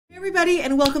Everybody,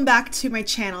 and welcome back to my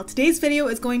channel. Today's video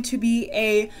is going to be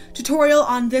a tutorial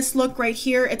on this look right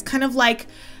here. It's kind of like,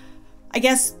 I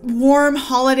guess, warm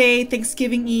holiday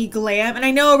Thanksgiving-y glam. And I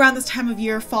know around this time of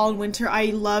year, fall and winter, I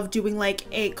love doing like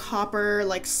a copper,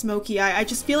 like smoky eye. I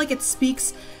just feel like it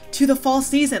speaks to the fall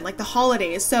season, like the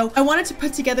holidays. So I wanted to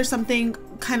put together something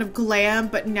kind of glam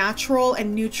but natural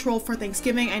and neutral for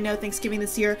Thanksgiving. I know Thanksgiving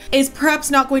this year is perhaps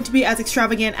not going to be as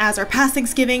extravagant as our past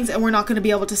Thanksgivings, and we're not going to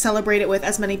be able to celebrate it with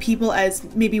as many people as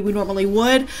maybe we normally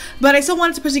would, but I still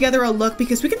wanted to put together a look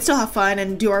because we can still have fun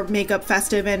and do our makeup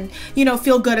festive and, you know,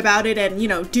 feel good about it and, you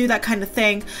know, do that kind of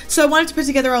thing. So I wanted to put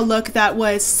together a look that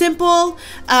was simple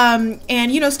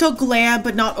and, you know, still glam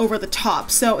but not over the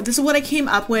top. So this is what I came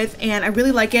up with, and I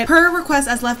really like it. Per request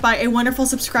as left by a wonderful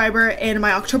subscriber in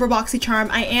my October boxy charm,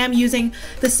 I am using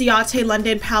the Ciate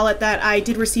London palette that I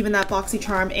did receive in that boxy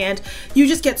charm, and you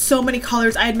just get so many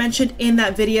colors. I had mentioned in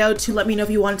that video to let me know if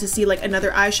you wanted to see like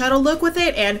another eyeshadow look with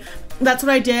it, and that's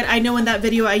what I did. I know in that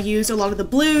video I used a lot of the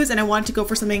blues and I wanted to go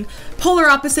for something polar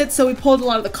opposite, so we pulled a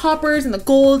lot of the coppers and the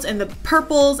golds and the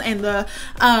purples and the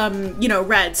you know,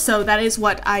 reds. So that is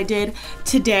what I did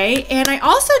today. And I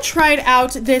also tried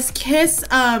out this Kiss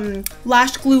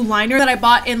lash glue liner that I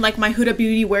bought in like my Huda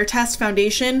Beauty wear test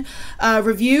foundation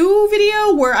review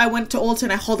video, where I went to Ulta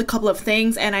and I hauled a couple of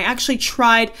things, and I actually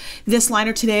tried this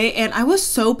liner today, and I was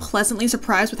so pleasantly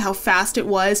surprised with how fast it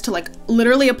was to like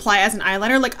literally apply as an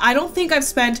eyeliner. Like, I don't think I've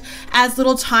spent as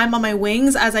little time on my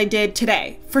wings as I did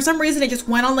today. For some reason, it just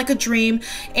went on like a dream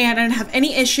and I didn't have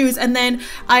any issues. And then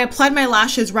I applied my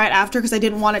lashes right after because I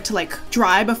didn't want it to like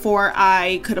dry before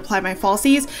I could apply my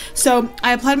falsies. So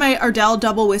I applied my Ardell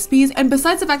double wispies, and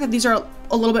besides the fact that these are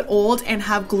a little bit old and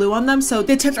have glue on them, so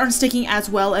the tips aren't sticking as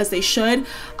well as they should,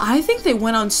 I think they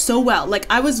went on so well. Like,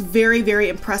 I was very, very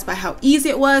impressed by how easy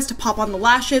it was to pop on the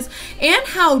lashes and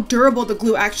how durable the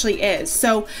glue actually is.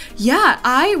 So yeah,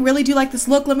 I really do like this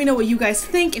look. Let me know what you guys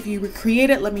think. If you recreate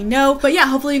it, let me know. But yeah,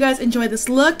 hopefully you guys enjoy this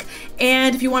look,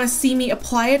 and if you want to see me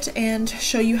apply it and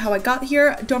show you how I got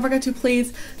here, don't forget to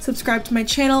please subscribe to my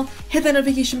channel, hit that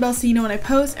notification bell so you know when I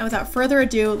post, and without further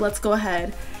ado, let's go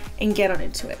ahead and get on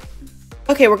into it.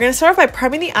 Okay, we're going to start off by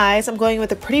priming the eyes. I'm going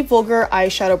with a Pretty Vulgar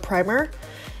eyeshadow primer,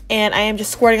 and I am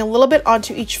just squirting a little bit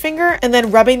onto each finger and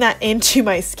then rubbing that into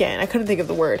my skin. I couldn't think of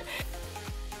the word.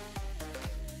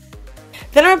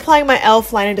 Then I'm applying my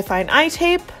e.l.f. Line and Define eye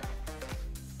tape.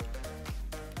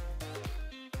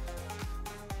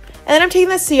 And then I'm taking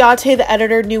the Ciate, the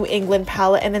Editor New England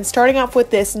palette, and then starting off with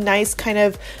this nice kind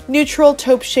of neutral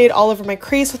taupe shade all over my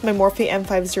crease with my Morphe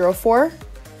M504.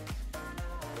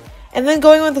 And then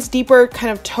going with this deeper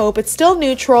kind of taupe. It's still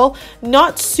neutral,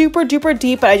 not super duper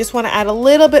deep, but I just want to add a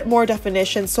little bit more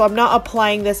definition, so I'm not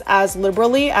applying this as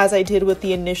liberally as I did with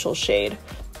the initial shade.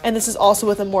 And this is also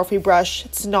with a Morphe brush.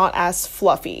 It's not as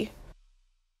fluffy.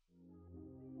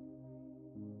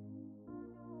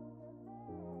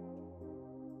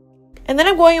 And then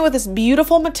I'm going in with this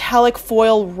beautiful metallic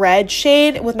foil red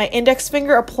shade with my index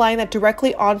finger, applying that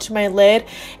directly onto my lid.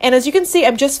 And as you can see,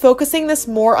 I'm just focusing this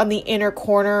more on the inner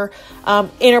corner,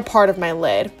 inner part of my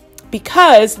lid.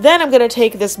 Because then I'm going to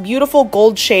take this beautiful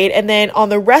gold shade, and then on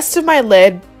the rest of my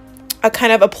lid, I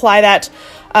kind of apply that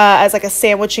as like a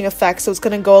sandwiching effect. So it's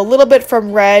going to go a little bit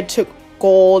from red to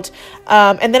gold,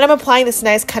 and then I'm applying this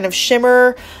nice kind of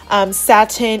shimmer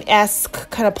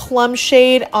satin-esque kind of plum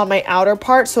shade on my outer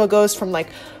part, so it goes from like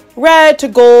red to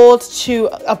gold to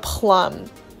a plum.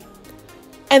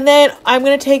 And then I'm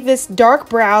going to take this dark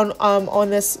brown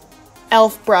on this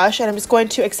e.l.f. brush, and I'm just going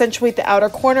to accentuate the outer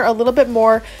corner a little bit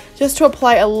more just to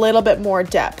apply a little bit more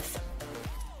depth.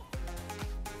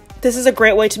 This is a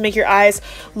great way to make your eyes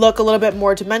look a little bit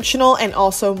more dimensional and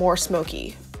also more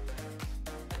smoky.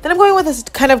 Then I'm going with this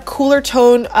kind of cooler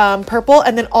tone purple,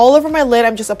 and then all over my lid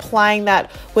I'm just applying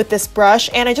that with this brush.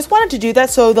 And I just wanted to do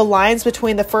that so the lines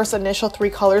between the first initial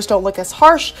three colors don't look as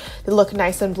harsh. They look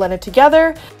nice and blended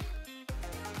together.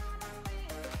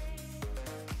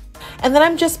 And then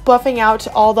I'm just buffing out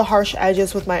all the harsh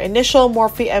edges with my initial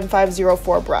Morphe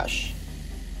M504 brush.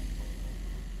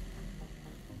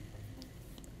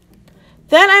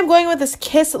 Then I'm going with this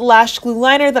Kiss lash glue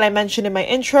liner that I mentioned in my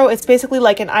intro. It's basically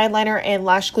like an eyeliner and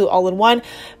lash glue all in one.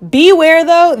 Beware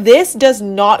though, this does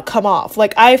not come off.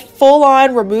 Like, I full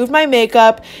on removed my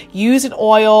makeup, used an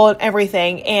oil and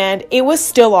everything, and it was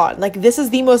still on. Like, this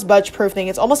is the most budge proof thing.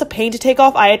 It's almost a pain to take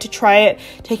off. I had to try it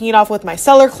taking it off with my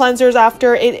cellar cleansers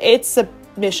after. It's a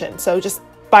mission, so just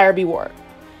buyer beware.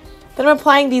 Then I'm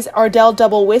applying these Ardell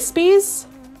double wispies.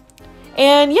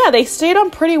 And yeah, they stayed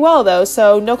on pretty well though,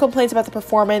 so no complaints about the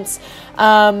performance.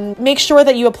 Make sure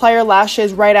that you apply your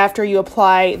lashes right after you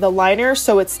apply the liner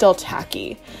so it's still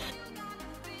tacky.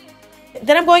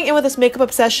 Then I'm going in with this Makeup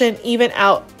Obsession Even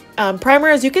Out primer.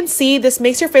 As you can see, this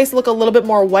makes your face look a little bit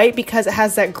more white because it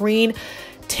has that green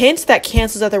tint that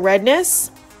cancels out the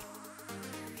redness.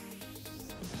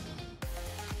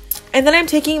 And then I'm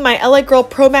taking my LA Girl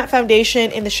Pro Matte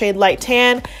Foundation in the shade Light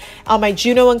Tan on my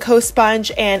Juno & Co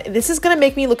sponge, and this is going to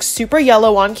make me look super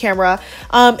yellow on camera.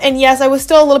 And yes, I was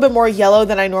still a little bit more yellow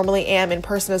than I normally am in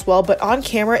person as well, but on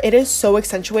camera it is so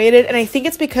accentuated, and I think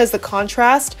it's because the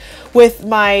contrast with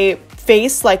my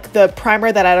face, like the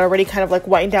primer that I'd already kind of like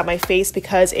whitened out my face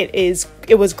because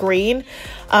it was green.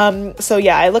 So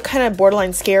yeah, I look kind of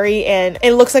borderline scary, and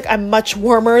it looks like I'm much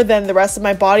warmer than the rest of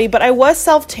my body, but I was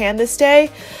self-tan this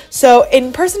day, so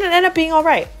in person it ended up being all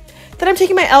right. Then I'm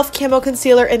taking my e.l.f. Camo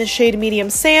Concealer in the shade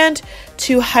Medium Sand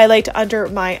to highlight under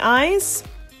my eyes.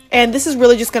 And this is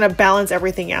really just going to balance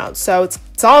everything out. So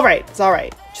it's all right. It's all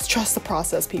right. Just trust the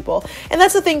process, people. And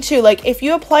that's the thing too. Like, if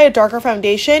you apply a darker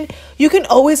foundation, you can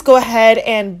always go ahead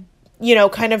and, you know,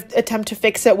 kind of attempt to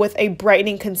fix it with a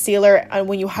brightening concealer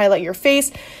when you highlight your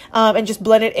face, and just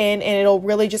blend it in, and it'll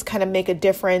really just kind of make a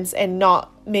difference and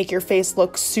not make your face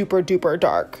look super duper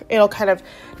dark. It'll kind of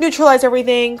neutralize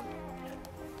everything.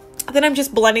 Then I'm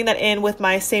just blending that in with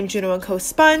my same Juno & Co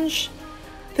sponge.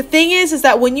 The thing is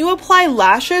that when you apply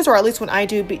lashes, or at least when I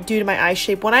do due to my eye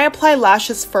shape, when I apply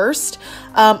lashes first,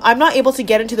 I'm not able to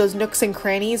get into those nooks and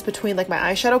crannies between like my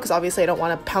eyeshadow, because obviously I don't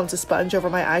want to pounce a sponge over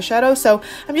my eyeshadow. So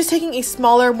I'm just taking a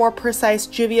smaller, more precise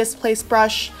Juvia's Place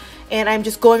brush, and I'm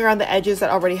just going around the edges that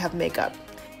already have makeup.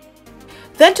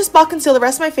 Then to spot conceal the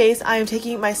rest of my face, I am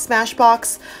taking my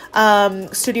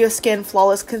Smashbox Studio Skin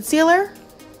Flawless Concealer.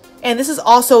 And this is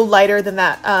also lighter than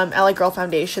that LA Girl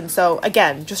foundation. So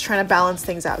again, just trying to balance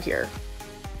things out here.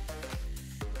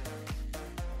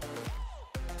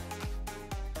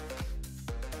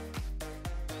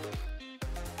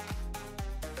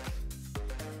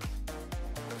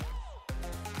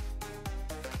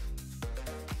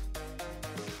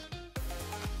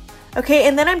 Okay,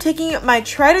 and then I'm taking my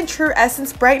tried and true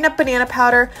Essence Brighten Up Banana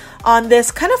Powder on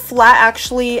this kind of flat,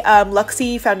 actually,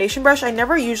 luxy foundation brush. I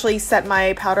never usually set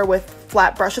my powder with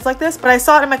flat brushes like this, but I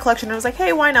saw it in my collection and I was like,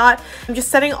 hey, why not? I'm just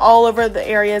setting all over the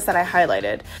areas that I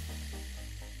highlighted.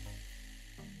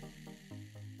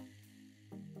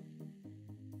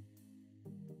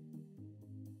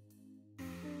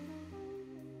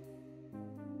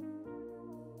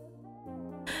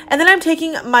 And then I'm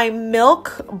taking my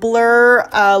Milk Blur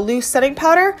Loose Setting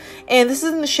Powder, and this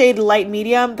is in the shade Light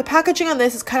Medium. The packaging on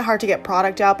this is kind of hard to get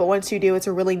product out, but once you do, it's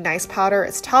a really nice powder.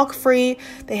 It's talc free.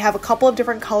 They have a couple of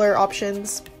different color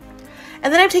options.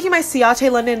 And then I'm taking my Ciate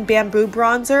London Bamboo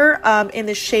Bronzer in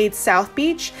the shade South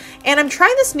Beach. And I'm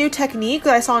trying this new technique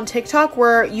that I saw on TikTok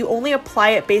where you only apply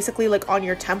it basically like on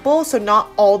your temple, so not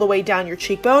all the way down your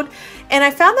cheekbone. And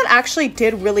I found that actually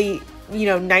did really, you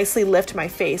know, nicely lift my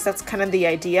face. That's kind of the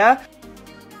idea.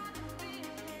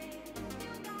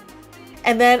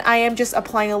 And then I am just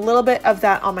applying a little bit of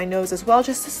that on my nose as well,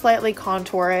 just to slightly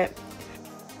contour it.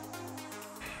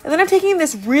 And then I'm taking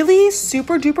this really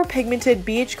super duper pigmented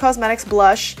BH Causemetics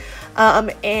blush,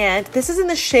 and this is in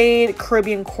the shade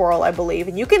Caribbean Coral, I believe.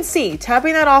 And you can see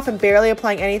tapping that off and barely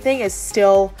applying anything is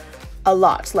still a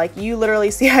lot. Like, you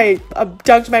literally see I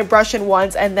dunked my brush in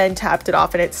once and then tapped it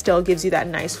off, and it still gives you that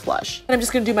nice flush. And I'm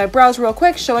just gonna do my brows real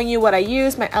quick, showing you what I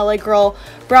use: my LA Girl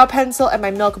brow pencil and my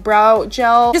Milk brow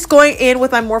gel. Just going in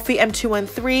with my Morphe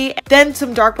M213, then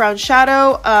some dark brown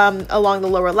shadow along the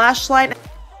lower lash line,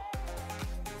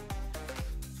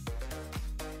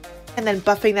 and then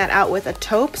buffing that out with a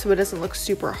taupe so it doesn't look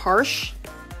super harsh.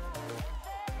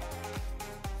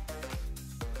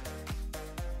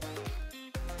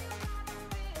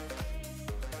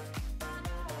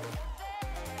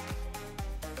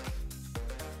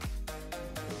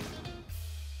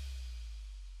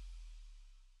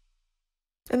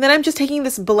 And then I'm just taking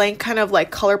this blank kind of like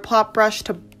ColourPop brush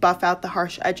to buff out the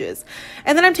harsh edges.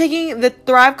 And then I'm taking the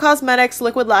Thrive Causemetics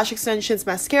Liquid Lash Extensions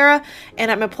Mascara,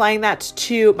 and I'm applying that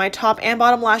to my top and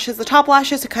bottom lashes. The top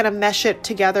lashes to kind of mesh it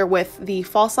together with the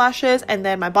false lashes, and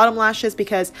then my bottom lashes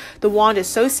because the wand is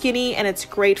so skinny and it's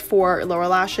great for lower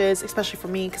lashes, especially for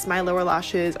me because my lower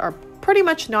lashes are pretty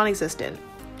much non-existent.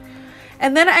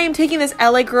 And then I am taking this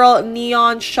LA Girl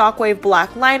Neon Shockwave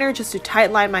Black Liner just to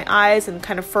tight line my eyes and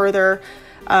kind of further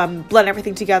blend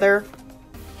everything together.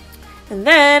 And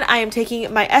then I am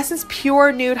taking my Essence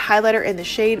Pure Nude Highlighter in the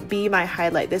shade Be My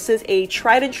Highlight. This is a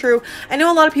tried and true. I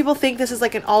know a lot of people think this is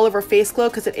like an all over face glow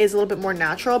because it is a little bit more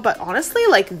natural, but honestly,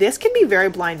 like, this can be very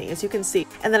blinding, as you can see.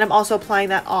 And then I'm also applying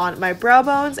that on my brow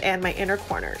bones and my inner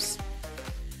corners.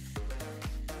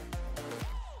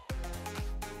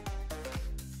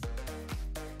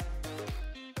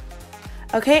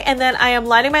 Okay, and then I am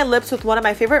lining my lips with one of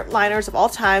my favorite liners of all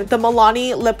time, the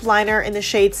Milani lip liner in the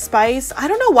shade Spice. I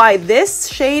don't know why this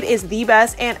shade is the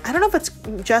best, and I don't know if it's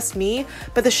just me,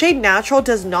 but the shade Natural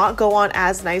does not go on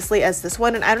as nicely as this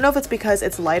one, and I don't know if it's because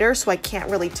it's lighter, so I can't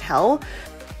really tell.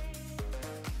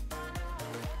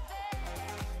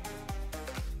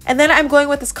 And then I'm going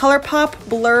with this ColourPop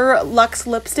Blur Luxe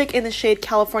lipstick in the shade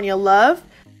California Love.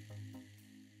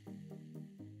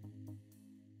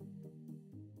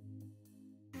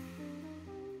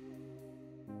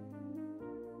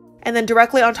 And then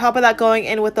directly on top of that, going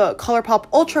in with the ColourPop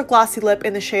Ultra Glossy Lip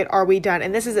in the shade Are We Done?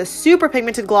 And this is a super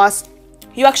pigmented gloss.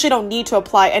 You actually don't need to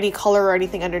apply any color or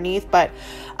anything underneath, but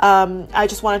I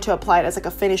just wanted to apply it as like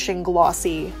a finishing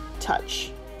glossy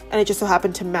touch. And it just so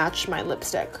happened to match my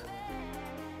lipstick.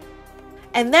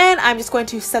 And then I'm just going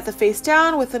to set the face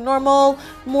down with the normal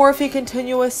Morphe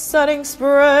Continuous Setting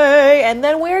Spray. And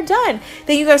then we're done.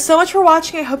 Thank you guys so much for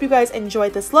watching. I hope you guys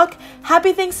enjoyed this look.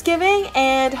 Happy Thanksgiving,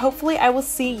 and hopefully I will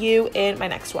see you in my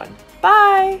next one.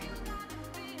 Bye!